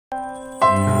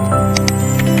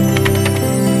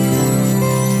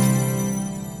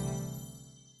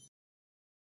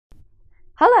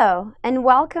Hello, and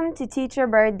welcome to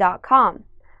teacherbird.com.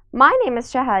 My name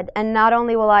is Shahad, and not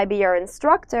only will I be your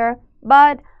instructor,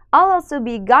 but I'll also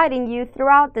be guiding you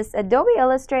throughout this Adobe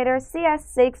Illustrator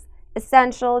CS6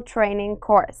 Essential Training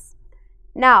course.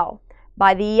 Now,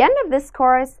 by the end of this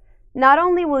course, not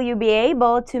only will you be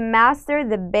able to master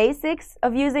the basics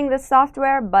of using the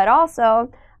software, but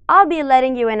also I'll be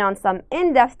letting you in on some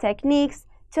in-depth techniques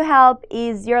to help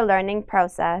ease your learning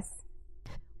process.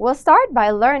 We'll start by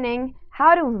learning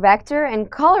how to vector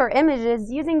and color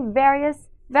images using various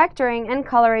vectoring and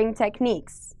coloring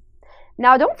techniques.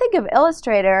 Now, don't think of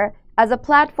Illustrator as a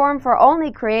platform for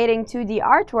only creating 2D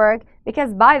artwork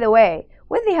because, by the way,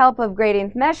 with the help of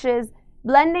gradient meshes,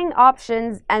 blending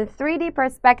options, and 3D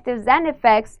perspectives and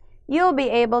effects, you'll be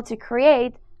able to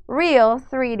create real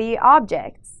 3D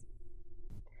objects.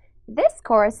 This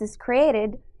course is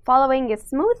created following a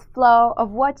smooth flow of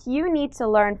what you need to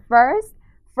learn first,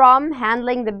 from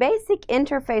handling the basic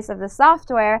interface of the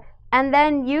software and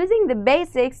then using the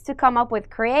basics to come up with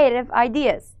creative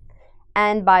ideas.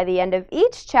 And by the end of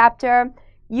each chapter,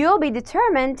 you'll be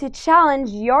determined to challenge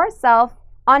yourself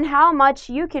on how much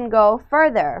you can go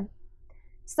further.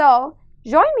 So,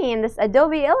 join me in this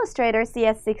Adobe Illustrator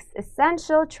CS6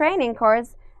 Essential Training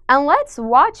course and let's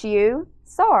watch you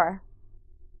soar.